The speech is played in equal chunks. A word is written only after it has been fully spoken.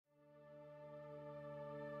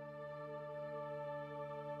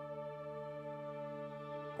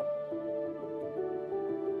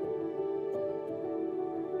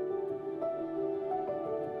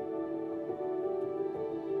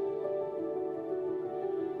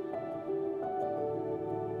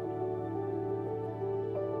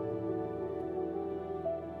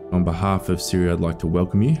On behalf of Cire, I'd like to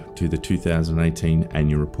welcome you to the 2018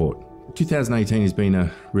 annual report. 2018 has been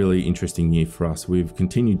a really interesting year for us. We've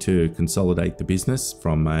continued to consolidate the business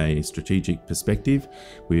from a strategic perspective.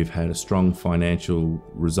 We've had a strong financial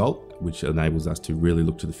result, which enables us to really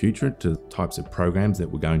look to the future, to the types of programs that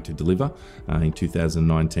we're going to deliver in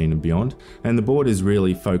 2019 and beyond. And the board is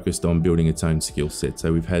really focused on building its own skill set.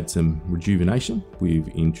 So we've had some rejuvenation. We've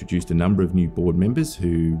introduced a number of new board members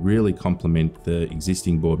who really complement the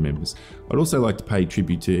existing board members. I'd also like to pay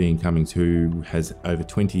tribute to Ian Cummings, who has over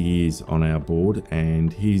 20 years on our board,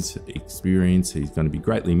 and his experience, he's going to be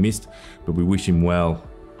greatly missed, but we wish him well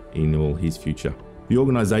in all his future. The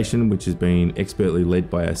organisation, which has been expertly led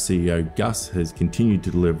by our CEO Gus, has continued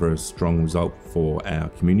to deliver a strong result for our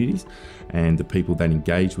communities and the people that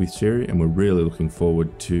engage with Cire, and we're really looking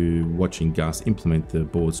forward to watching Gus implement the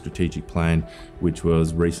board's strategic plan, which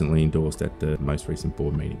was recently endorsed at the most recent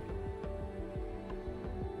board meeting.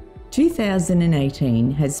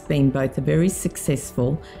 2018 has been both a very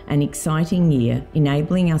successful and exciting year,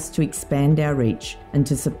 enabling us to expand our reach and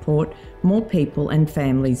to support more people and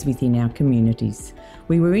families within our communities.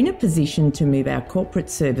 We were in a position to move our corporate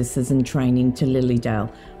services and training to Lilydale,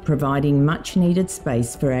 providing much needed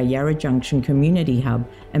space for our Yarra Junction Community Hub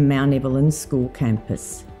and Mount Evelyn School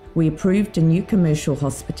campus. We approved a new commercial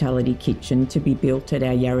hospitality kitchen to be built at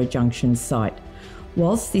our Yarra Junction site.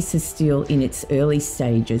 Whilst this is still in its early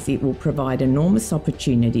stages, it will provide enormous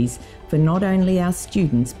opportunities for not only our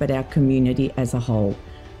students but our community as a whole,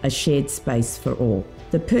 a shared space for all.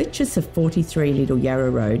 The purchase of 43 Little Yarra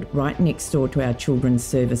Road, right next door to our children's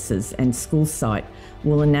services and school site,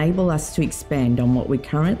 will enable us to expand on what we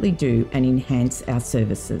currently do and enhance our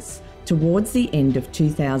services. Towards the end of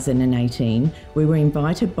 2018, we were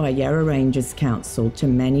invited by Yarra Ranges Council to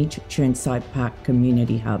manage Chirnside Park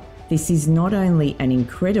Community Hub. This is not only an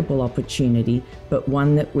incredible opportunity, but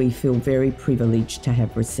one that we feel very privileged to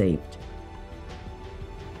have received.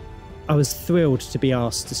 I was thrilled to be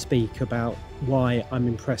asked to speak about why I'm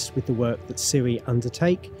impressed with the work that Cire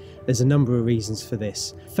undertake. There's a number of reasons for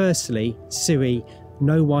this. Firstly, Cire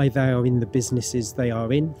know why they are in the businesses they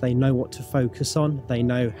are in. They know what to focus on. They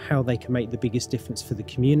know how they can make the biggest difference for the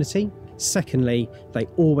community. Secondly, they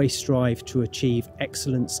always strive to achieve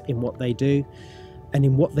excellence in what they do. And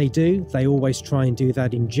in what they do, they always try and do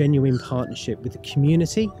that in genuine partnership with the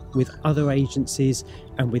community, with other agencies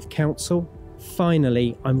and with council.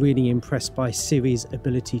 Finally, I'm really impressed by Cire's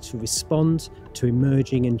ability to respond to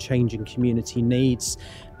emerging and changing community needs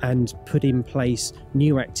and put in place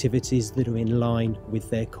new activities that are in line with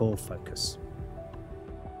their core focus.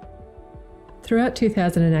 Throughout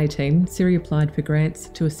 2018, Cire applied for grants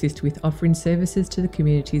to assist with offering services to the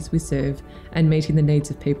communities we serve and meeting the needs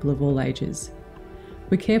of people of all ages.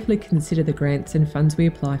 We carefully consider the grants and funds we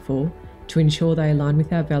apply for to ensure they align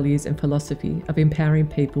with our values and philosophy of empowering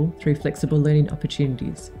people through flexible learning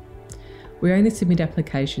opportunities. We only submit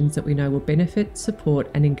applications that we know will benefit,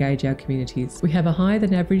 support and engage our communities. We have a higher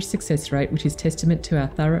than average success rate, which is testament to our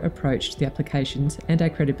thorough approach to the applications and our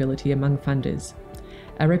credibility among funders.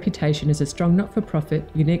 Our reputation as a strong not-for-profit,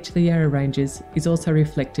 unique to the Yarra Ranges, is also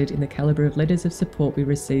reflected in the calibre of letters of support we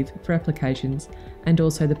receive for applications and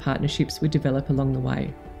also the partnerships we develop along the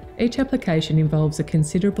way. Each application involves a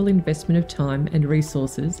considerable investment of time and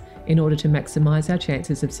resources in order to maximise our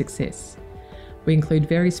chances of success. We include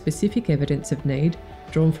very specific evidence of need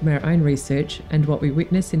drawn from our own research and what we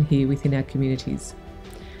witness and hear within our communities.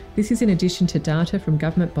 This is in addition to data from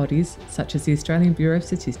government bodies such as the Australian Bureau of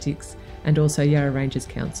Statistics and also Yarra Ranges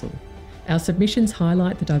Council. Our submissions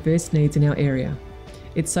highlight the diverse needs in our area.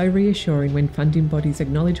 It's so reassuring when funding bodies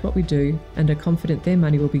acknowledge what we do and are confident their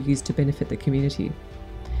money will be used to benefit the community.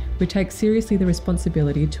 We take seriously the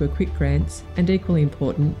responsibility to acquit grants and, equally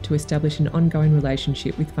important, to establish an ongoing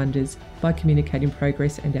relationship with funders by communicating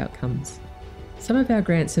progress and outcomes. Some of our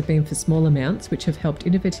grants have been for small amounts which have helped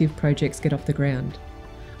innovative projects get off the ground.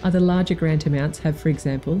 Other larger grant amounts have, for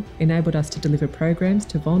example, enabled us to deliver programs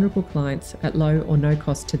to vulnerable clients at low or no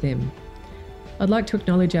cost to them. I'd like to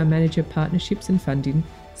acknowledge our Manager of Partnerships and Funding,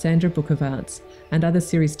 Sandra Book of Arts, and other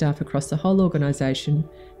Cire staff across the whole organisation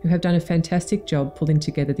who have done a fantastic job pulling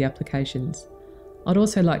together the applications. I'd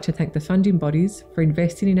also like to thank the funding bodies for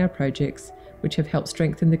investing in our projects, which have helped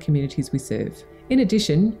strengthen the communities we serve. In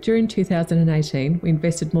addition, during 2018, we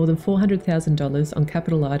invested more than $400,000 on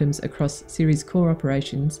capital items across Cire's core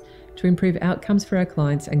operations to improve outcomes for our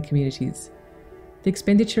clients and communities. The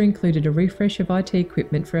expenditure included a refresh of IT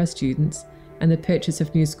equipment for our students and the purchase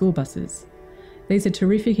of new school buses. These are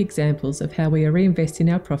terrific examples of how we are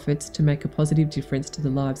reinvesting our profits to make a positive difference to the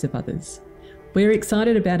lives of others. We are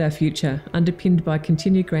excited about our future, underpinned by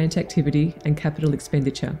continued grant activity and capital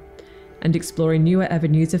expenditure, and exploring newer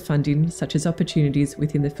avenues of funding such as opportunities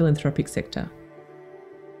within the philanthropic sector.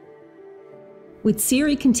 With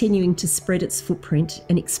Cire continuing to spread its footprint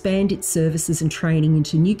and expand its services and training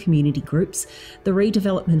into new community groups, the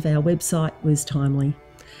redevelopment of our website was timely.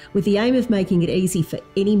 With the aim of making it easy for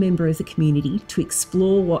any member of the community to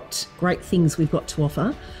explore what great things we've got to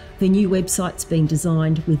offer, the new website's been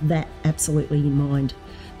designed with that absolutely in mind.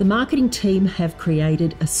 The marketing team have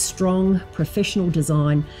created a strong professional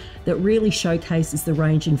design that really showcases the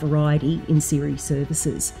range and variety in Cire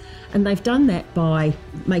services. And they've done that by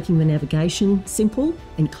making the navigation simple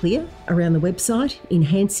and clear around the website,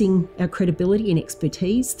 enhancing our credibility and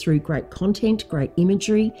expertise through great content, great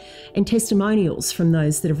imagery, and testimonials from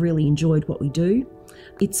those that have really enjoyed what we do.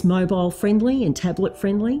 It's mobile friendly and tablet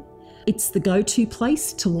friendly. It's the go-to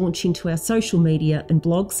place to launch into our social media and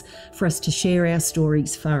blogs for us to share our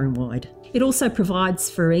stories far and wide. It also provides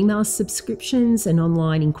for email subscriptions and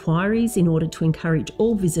online inquiries in order to encourage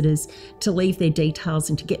all visitors to leave their details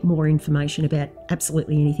and to get more information about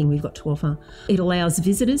absolutely anything we've got to offer. It allows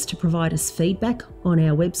visitors to provide us feedback on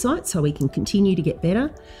our website so we can continue to get better,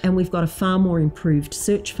 and we've got a far more improved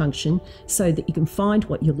search function so that you can find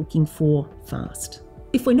what you're looking for fast.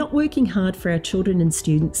 If we're not working hard for our children and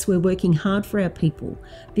students, we're working hard for our people.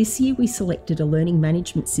 This year we selected a learning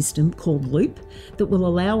management system called Loop that will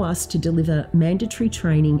allow us to deliver mandatory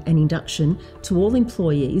training and induction to all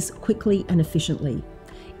employees quickly and efficiently.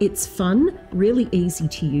 It's fun, really easy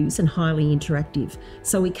to use and highly interactive,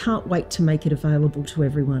 so we can't wait to make it available to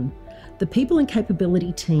everyone. The People and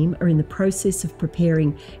Capability team are in the process of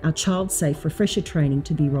preparing our Child Safe refresher training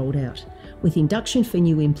to be rolled out, with induction for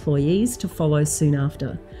new employees to follow soon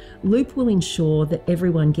after. Loop will ensure that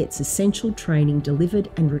everyone gets essential training delivered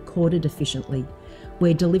and recorded efficiently.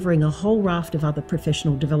 We're delivering a whole raft of other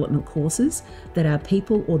professional development courses that our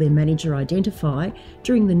people or their manager identify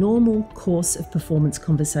during the normal course of performance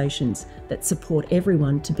conversations that support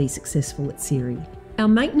everyone to be successful at Cire. Our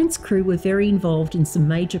maintenance crew were very involved in some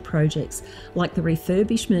major projects like the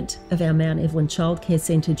refurbishment of our Mount Evelyn Childcare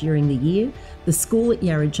Centre during the year, the school at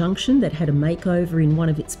Yarra Junction that had a makeover in one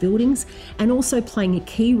of its buildings, and also playing a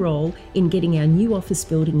key role in getting our new office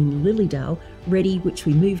building in Lilydale ready, which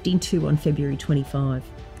we moved into on February 25.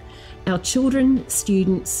 Our children,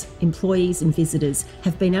 students, employees and visitors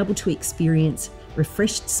have been able to experience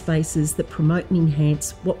refreshed spaces that promote and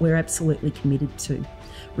enhance what we're absolutely committed to.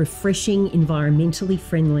 Refreshing, environmentally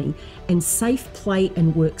friendly and safe play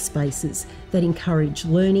and work spaces that encourage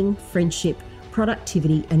learning, friendship,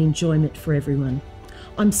 productivity and enjoyment for everyone.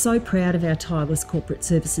 I'm so proud of our tireless corporate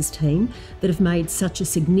services team that have made such a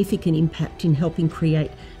significant impact in helping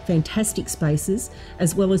create fantastic spaces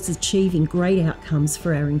as well as achieving great outcomes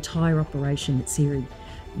for our entire operation at Cire.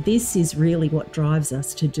 This is really what drives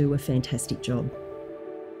us to do a fantastic job.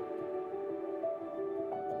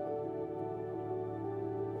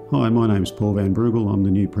 Hi, my name's Paul Van Brugel. I'm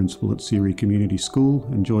the new principal at Cire Community School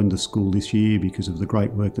and joined the school this year because of the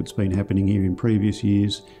great work that's been happening here in previous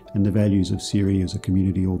years and the values of Cire as a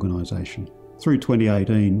community organisation. Through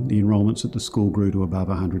 2018, the enrolments at the school grew to above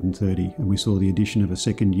 130 and we saw the addition of a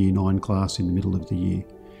second Year 9 class in the middle of the year.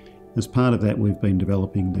 As part of that, we've been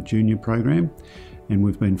developing the junior program and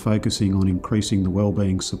we've been focusing on increasing the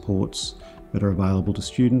wellbeing supports that are available to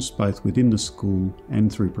students both within the school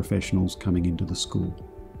and through professionals coming into the school.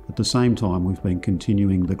 At the same time, we've been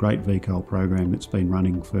continuing the Great VCAL program that's been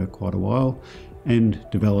running for quite a while and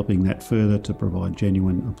developing that further to provide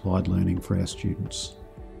genuine applied learning for our students.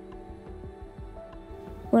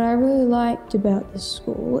 What I really liked about the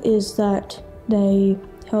school is that they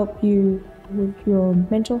help you with your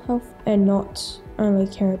mental health and not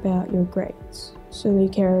only care about your grades. So they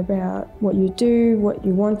care about what you do, what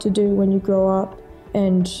you want to do when you grow up,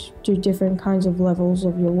 and do different kinds of levels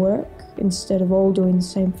of your work instead of all doing the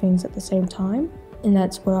same things at the same time. And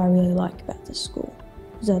that's what I really like about the school,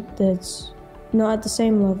 is that it's not at the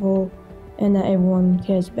same level and that everyone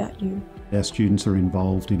cares about you. Our students are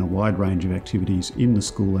involved in a wide range of activities in the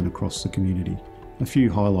school and across the community. A few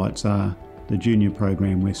highlights are the junior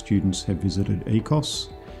program where students have visited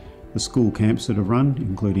ECOS, the school camps that have run,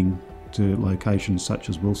 including to locations such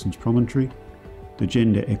as Wilson's Promontory, the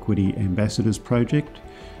Gender Equity Ambassadors Project,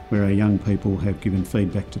 where our young people have given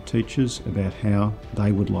feedback to teachers about how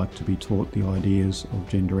they would like to be taught the ideas of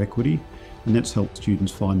gender equity, and that's helped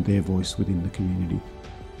students find their voice within the community.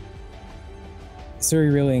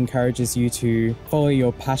 Cire really encourages you to follow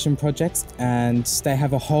your passion projects, and they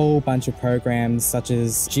have a whole bunch of programs such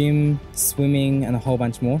as gym, swimming and a whole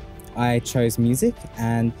bunch more. I chose music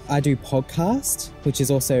and I do podcast, which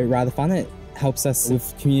is also rather fun. It helps us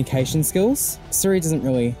with communication skills. Cire doesn't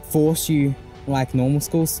really force you like normal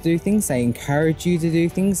schools to do things. They encourage you to do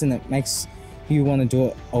things, and it makes you want to do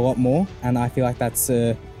it a lot more, and I feel like that's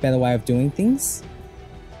a better way of doing things.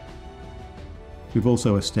 We've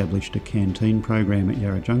also established a canteen program at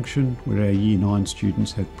Yarra Junction where our Year 9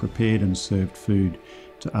 students have prepared and served food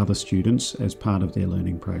to other students as part of their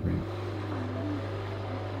learning program.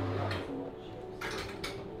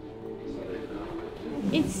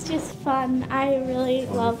 It's just fun. I really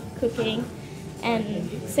love cooking and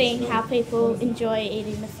seeing how people enjoy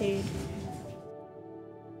eating the food.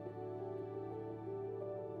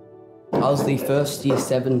 I was the first Year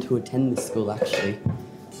 7 to attend this school actually.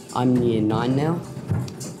 I'm Year 9 now.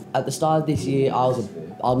 At the start of this year, I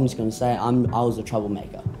was a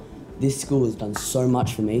troublemaker. This school has done so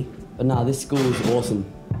much for me, but now this school is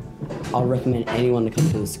awesome. I'll recommend anyone to come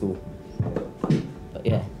to the school. But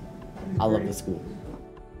yeah, I love the school.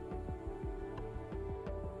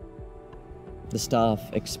 The staff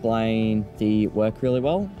explain the work really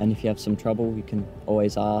well, and if you have some trouble, you can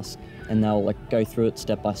always ask, and they'll go through it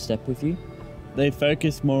step by step with you. They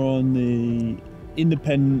focus more on the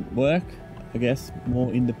independent work, I guess,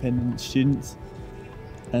 more independent students,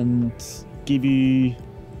 and give you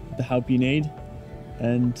the help you need,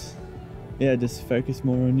 and yeah, just focus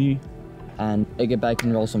more on you. And egg and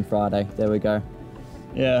bacon rolls on Friday, there we go.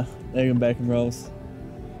 Yeah, egg and bacon rolls.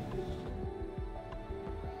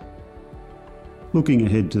 Looking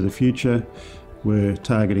ahead to the future, we're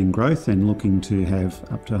targeting growth and looking to have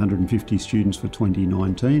up to 150 students for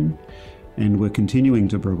 2019, and we're continuing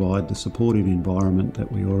to provide the supportive environment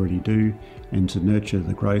that we already do and to nurture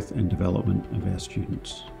the growth and development of our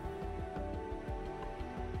students.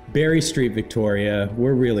 Berry Street, Victoria,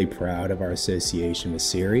 we're really proud of our association with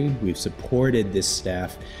Cire. We've supported this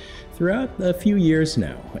staff throughout a few years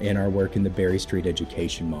now in our work in the Berry Street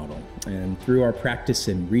education model. And through our practice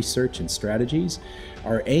in research and strategies,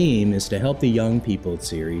 our aim is to help the young people at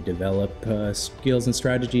Cire develop skills and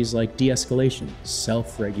strategies like de-escalation,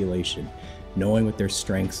 self-regulation, knowing what their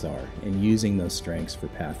strengths are and using those strengths for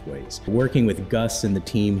pathways. Working with Gus and the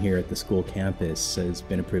team here at the school campus has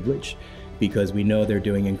been a privilege, because we know they're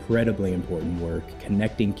doing incredibly important work,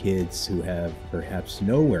 connecting kids who have perhaps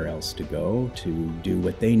nowhere else to go to do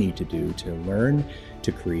what they need to do to learn,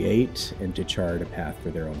 to create, and to chart a path for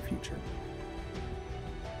their own future.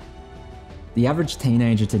 The average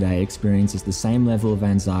teenager today experiences the same level of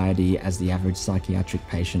anxiety as the average psychiatric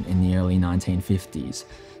patient in the early 1950s.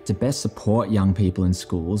 To best support young people in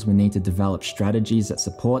schools, we need to develop strategies that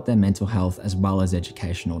support their mental health as well as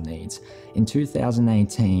educational needs. In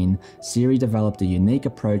 2018, Cire developed a unique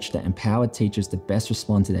approach that empowered teachers to best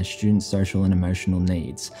respond to their students' social and emotional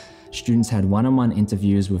needs. Students had one-on-one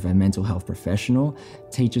interviews with a mental health professional,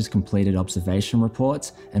 teachers completed observation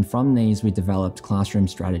reports, and from these we developed classroom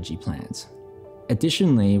strategy plans.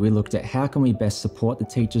 Additionally, we looked at how can we best support the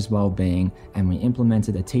teacher's well-being, and we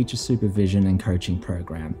implemented a teacher supervision and coaching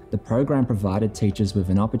program. The program provided teachers with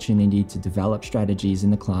an opportunity to develop strategies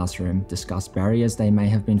in the classroom, discuss barriers they may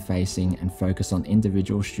have been facing, and focus on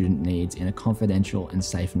individual student needs in a confidential and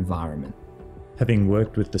safe environment. Having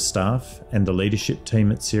worked with the staff and the leadership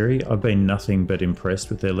team at Cire, I've been nothing but impressed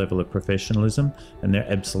with their level of professionalism and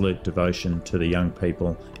their absolute devotion to the young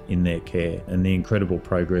people in their care, and the incredible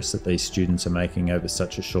progress that these students are making over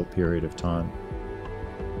such a short period of time.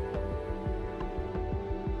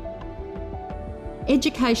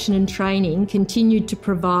 Education and training continued to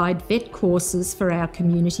provide vet courses for our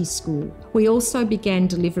community school. We also began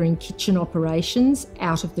delivering kitchen operations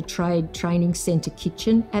out of the Trade Training Centre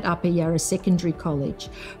kitchen at Upper Yarra Secondary College,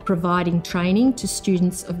 providing training to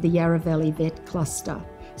students of the Yarra Valley Vet Cluster.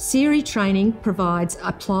 Cire Training provides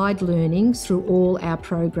applied learning through all our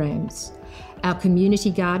programs. Our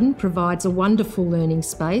community garden provides a wonderful learning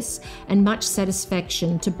space and much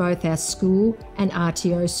satisfaction to both our school and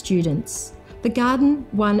RTO students. The garden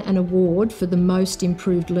won an award for the most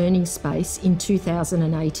improved learning space in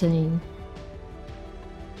 2018.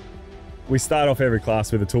 We start off every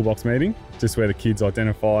class with a toolbox meeting, just where the kids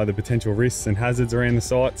identify the potential risks and hazards around the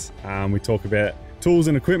sites. We talk about tools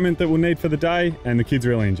and equipment that we'll need for the day, and the kids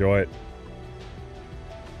really enjoy it.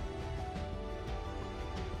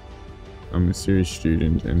 I'm a Cire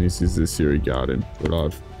student, and this is the Cire garden that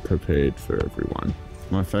I've prepared for everyone.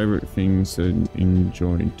 My favourite things to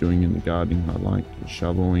enjoy doing in the garden, I like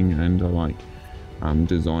shoveling and I like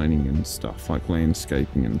designing and stuff, like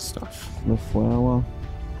landscaping and stuff. The flower,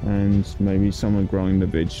 and maybe some are growing the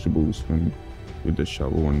vegetables with the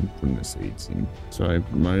shovel and putting the seeds in. So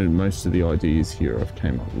most of the ideas here I've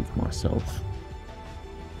came up with myself.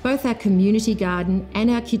 Both our community garden and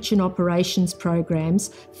our kitchen operations programs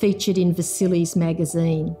featured in Vasily's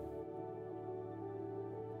magazine.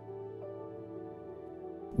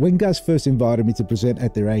 When Gus first invited me to present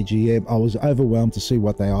at their AGM, I was overwhelmed to see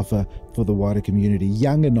what they offer for the wider community,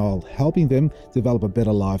 young and old, helping them develop a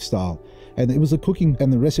better lifestyle. And it was the cooking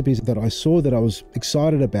and the recipes that I saw that I was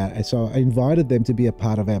excited about, and so I invited them to be a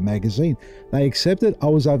part of our magazine. They accepted, I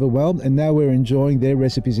was overwhelmed, and now we're enjoying their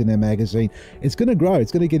recipes in their magazine. It's going to grow,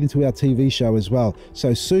 it's going to get into our TV show as well.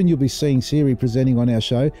 So soon you'll be seeing Cire presenting on our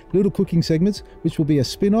show, little cooking segments, which will be a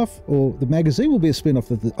spin-off, or the magazine will be a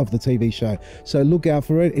spin-off of the TV show. So look out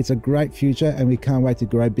for it, it's a great future, and we can't wait to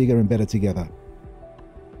grow bigger and better together.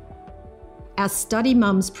 Our Study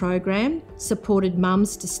Mums program supported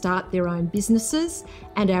mums to start their own businesses,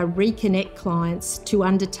 and our Reconnect clients to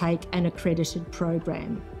undertake an accredited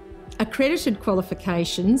program. Accredited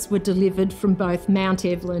qualifications were delivered from both Mount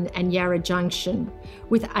Evelyn and Yarra Junction,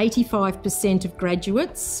 with 85% of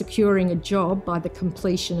graduates securing a job by the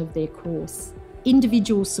completion of their course.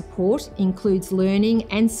 Individual support includes learning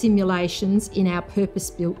and simulations in our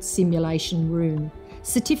purpose-built simulation room.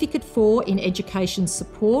 Certificate 4 in Education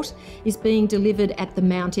Support is being delivered at the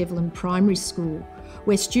Mount Evelyn Primary School,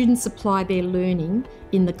 where students apply their learning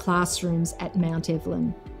in the classrooms at Mount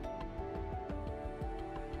Evelyn.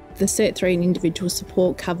 The Cert 3 in Individual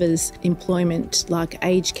Support covers employment like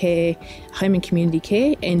aged care, home and community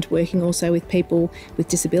care, and working also with people with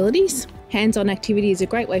disabilities. Hands-on activity is a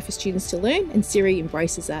great way for students to learn, and Cire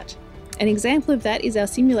embraces that. An example of that is our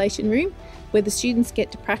simulation room, where the students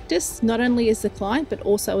get to practice not only as the client but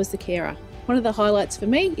also as the carer. One of the highlights for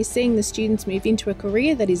me is seeing the students move into a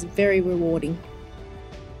career that is very rewarding.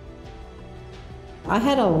 I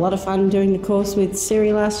had a lot of fun doing the course with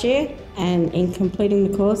Cire last year, and in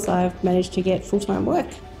completing the course I've managed to get full-time work,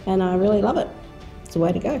 and I really love it. It's the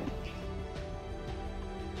way to go.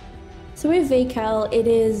 So with VCAL, it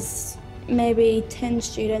is maybe 10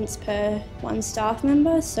 students per one staff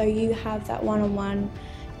member, so you have that one-on-one.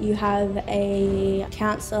 You have a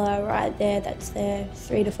counsellor right there that's there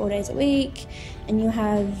 3 to 4 days a week, and you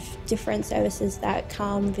have different services that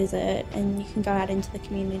come visit, and you can go out into the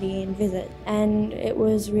community and visit. And it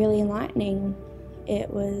was really enlightening. It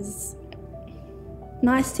was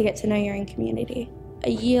nice to get to know your own community.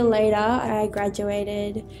 A year later, I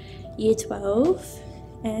graduated year 12,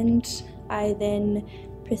 and I then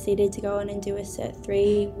proceeded to go on and do a Cert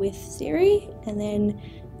 3 with Cire, and then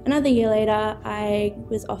another year later, I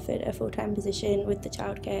was offered a full-time position with the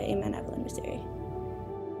childcare in Mount Evelyn with Cire.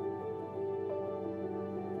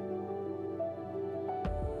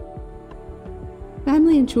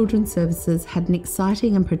 Family and Children's Services had an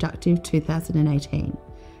exciting and productive 2018.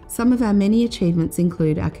 Some of our many achievements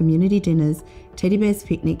include our community dinners, Teddy Bears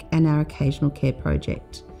Picnic, and our Occasional Care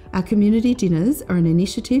project. Our community dinners are an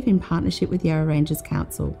initiative in partnership with Yarra Ranges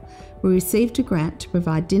Council. We received a grant to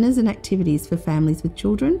provide dinners and activities for families with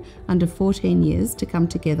children under 14 years to come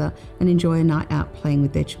together and enjoy a night out playing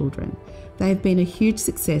with their children. They have been a huge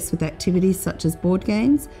success with activities such as board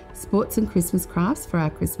games, sports and Christmas crafts for our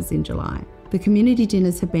Christmas in July. The community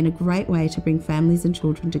dinners have been a great way to bring families and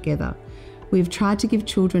children together. We have tried to give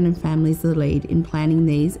children and families the lead in planning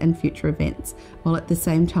these and future events, while at the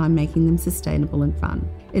same time making them sustainable and fun.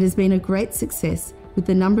 It has been a great success, with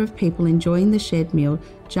the number of people enjoying the shared meal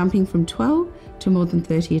jumping from 12 to more than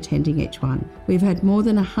 30 attending each one. We've had more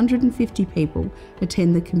than 150 people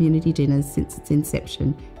attend the community dinners since its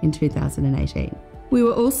inception in 2018. We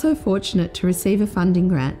were also fortunate to receive a funding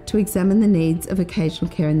grant to examine the needs of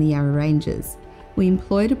occasional care in the Yarra Ranges. We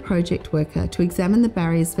employed a project worker to examine the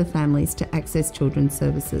barriers for families to access children's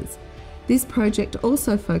services. This project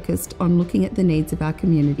also focused on looking at the needs of our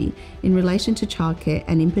community in relation to childcare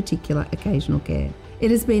and in particular occasional care.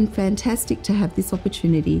 It has been fantastic to have this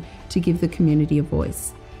opportunity to give the community a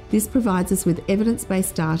voice. This provides us with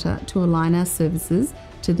evidence-based data to align our services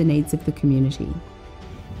to the needs of the community.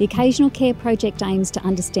 The Occasional Care project aims to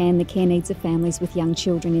understand the care needs of families with young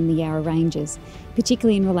children in the Yarra Ranges,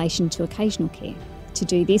 particularly in relation to occasional care. To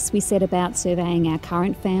do this, we set about surveying our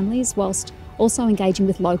current families whilst also engaging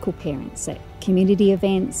with local parents at community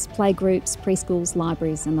events, playgroups, preschools,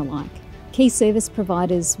 libraries and the like. Key service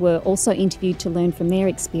providers were also interviewed to learn from their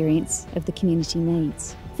experience of the community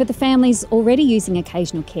needs. For the families already using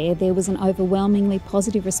occasional care, there was an overwhelmingly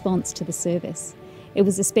positive response to the service. It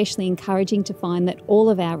was especially encouraging to find that all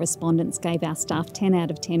of our respondents gave our staff 10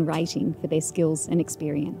 out of 10 rating for their skills and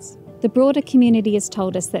experience. The broader community has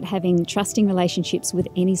told us that having trusting relationships with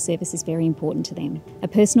any service is very important to them. A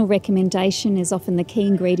personal recommendation is often the key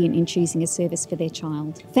ingredient in choosing a service for their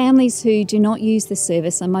child. Families who do not use the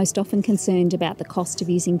service are most often concerned about the cost of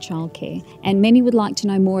using childcare, and many would like to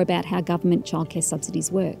know more about how government childcare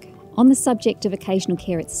subsidies work. On the subject of occasional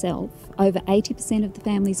care itself, over 80% of the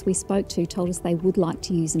families we spoke to told us they would like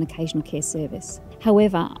to use an occasional care service.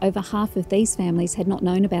 However, over half of these families had not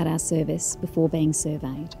known about our service before being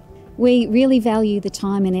surveyed. We really value the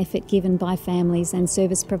time and effort given by families and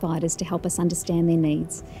service providers to help us understand their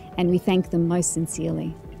needs, and we thank them most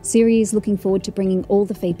sincerely. Cire is looking forward to bringing all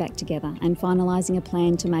the feedback together and finalising a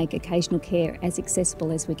plan to make occasional care as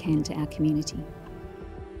accessible as we can to our community.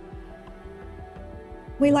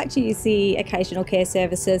 We like to use the occasional care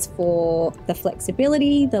services for the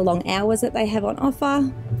flexibility, the long hours that they have on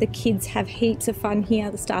offer. The kids have heaps of fun here,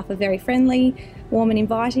 the staff are very friendly, warm and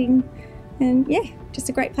inviting, and yeah, just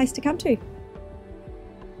a great place to come to.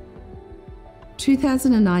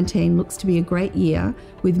 2019 looks to be a great year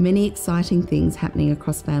with many exciting things happening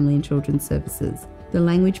across family and children's services. The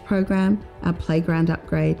language program, our playground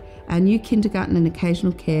upgrade, our new kindergarten and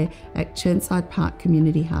occasional care at Chirnside Park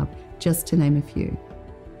Community Hub, just to name a few.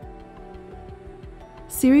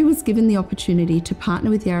 Cire was given the opportunity to partner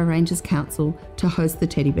with Yarra Ranges Council to host the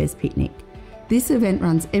Teddy Bears Picnic. This event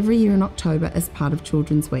runs every year in October as part of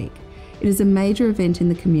Children's Week. It is a major event in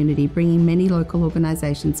the community, bringing many local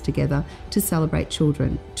organisations together to celebrate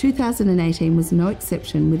children. 2018 was no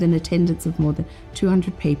exception, with an attendance of more than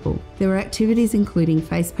 200 people. There were activities including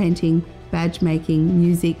face painting, badge making,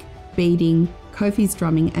 music, beading, Kofi's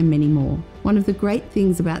drumming and many more. One of the great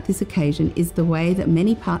things about this occasion is the way that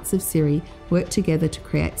many parts of Cire work together to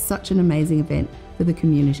create such an amazing event for the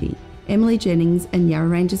community. Emily Jennings and Yarra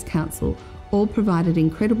Ranges Council all provided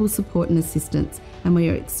incredible support and assistance, and we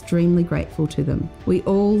are extremely grateful to them. We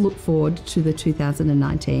all look forward to the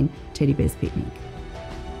 2019 Teddy Bears Picnic.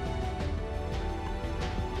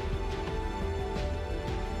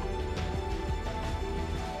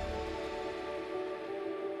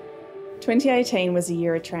 "2018 was a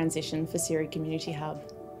year of transition for Cire Community Hub.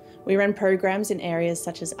 We ran programs in areas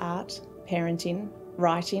such as art, parenting,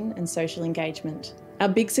 writing and social engagement. Our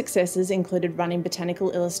big successes included running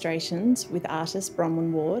botanical illustrations with artist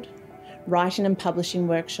Bronwyn Ward, writing and publishing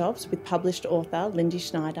workshops with published author Lindy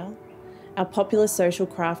Schneider, our popular social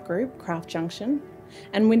craft group Craft Junction,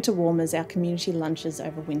 and Winter Warmers, our community lunches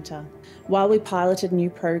over winter. While we piloted new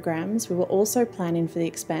programs, we were also planning for the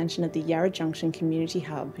expansion of the Yarra Junction Community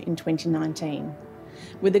Hub in 2019,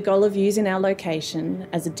 with the goal of using our location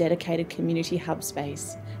as a dedicated community hub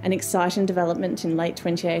space. An exciting development in late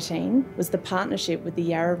 2018 was the partnership with the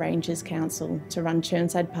Yarra Ranges Council to run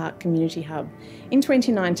Chirnside Park Community Hub. In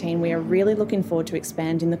 2019, we are really looking forward to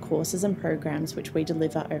expanding the courses and programs which we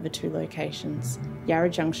deliver over 2 locations, Yarra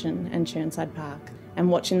Junction and Chirnside Park, and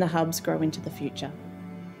watching the hubs grow into the future.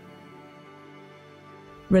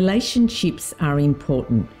 Relationships are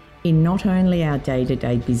important in not only our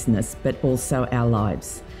day-to-day business but also our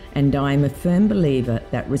lives, and I am a firm believer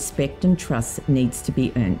that respect and trust needs to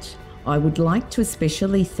be earned. I would like to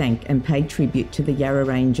especially thank and pay tribute to the Yarra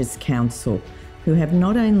Ranges Council, who have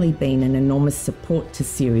not only been an enormous support to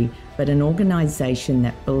Cire, but an organisation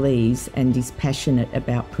that believes and is passionate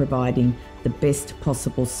about providing the best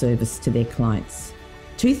possible service to their clients.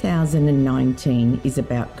 2019 is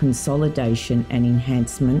about consolidation and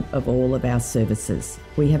enhancement of all of our services.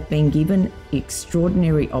 We have been given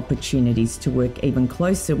extraordinary opportunities to work even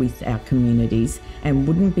closer with our communities and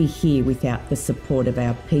wouldn't be here without the support of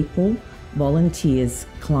our people, volunteers,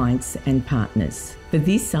 clients and partners. For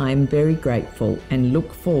this, I am very grateful and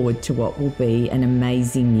look forward to what will be an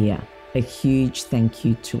amazing year. A huge thank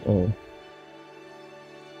you to all.